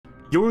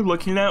you're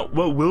looking at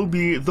what will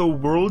be the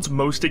world's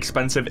most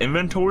expensive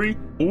inventory,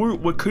 or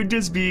what could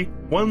just be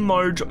one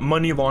large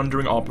money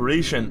laundering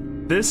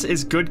operation. This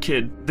is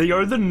goodkid. They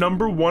are the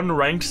 #1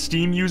 ranked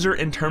Steam user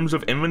in terms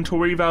of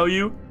inventory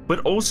value,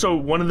 but also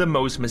one of the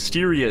most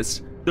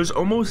mysterious. There's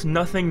almost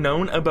nothing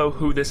known about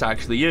who this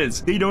actually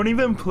is. They don't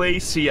even play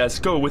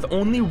CSGO with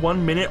only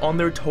 1 minute on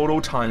their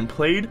total time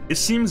played. It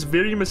seems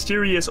very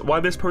mysterious why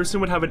this person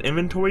would have an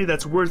inventory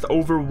that's worth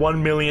over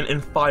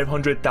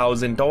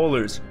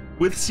 $1,500,000.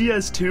 With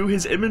CS2,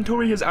 his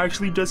inventory has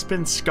actually just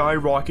been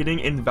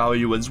skyrocketing in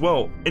value as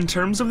well. In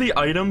terms of the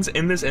items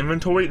in this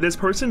inventory, this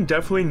person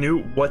definitely knew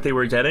what they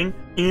were getting,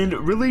 and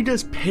really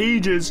just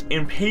pages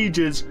and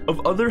pages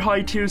of other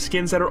high tier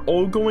skins that are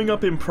all going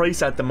up in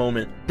price at the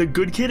moment. The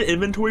goodkid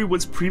inventory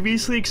was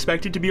previously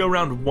expected to be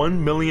around $1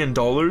 million,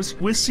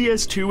 with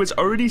CS2 it's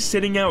already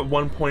sitting at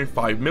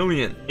 1.5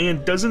 million,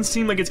 and doesn't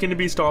seem like it's going to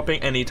be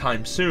stopping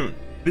anytime soon.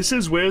 This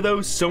is where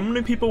though so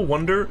many people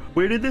wonder,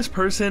 where did this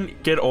person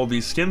get all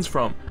these skins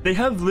from? They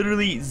have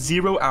literally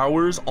 0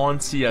 hours on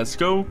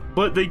CSGO,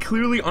 but they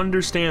clearly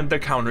understand the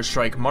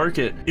Counter-Strike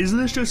market. Is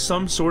this just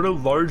some sort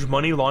of large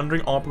money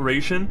laundering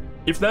operation?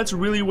 If that's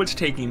really what's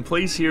taking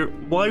place here,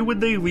 why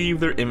would they leave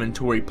their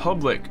inventory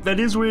public?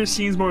 That is where it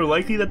seems more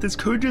likely that this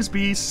could just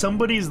be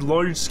somebody's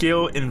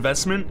large-scale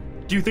investment.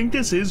 Do you think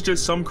this is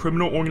just some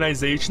criminal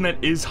organization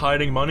that is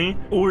hiding money?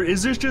 Or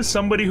is this just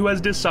somebody who has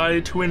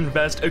decided to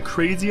invest a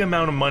crazy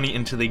amount of money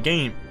into the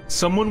game?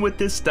 Someone with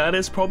this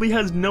status probably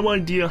has no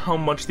idea how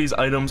much these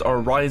items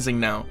are rising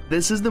now.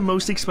 This is the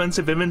most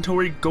expensive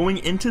inventory going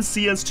into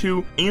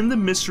CS2 and the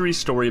mystery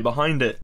story behind it.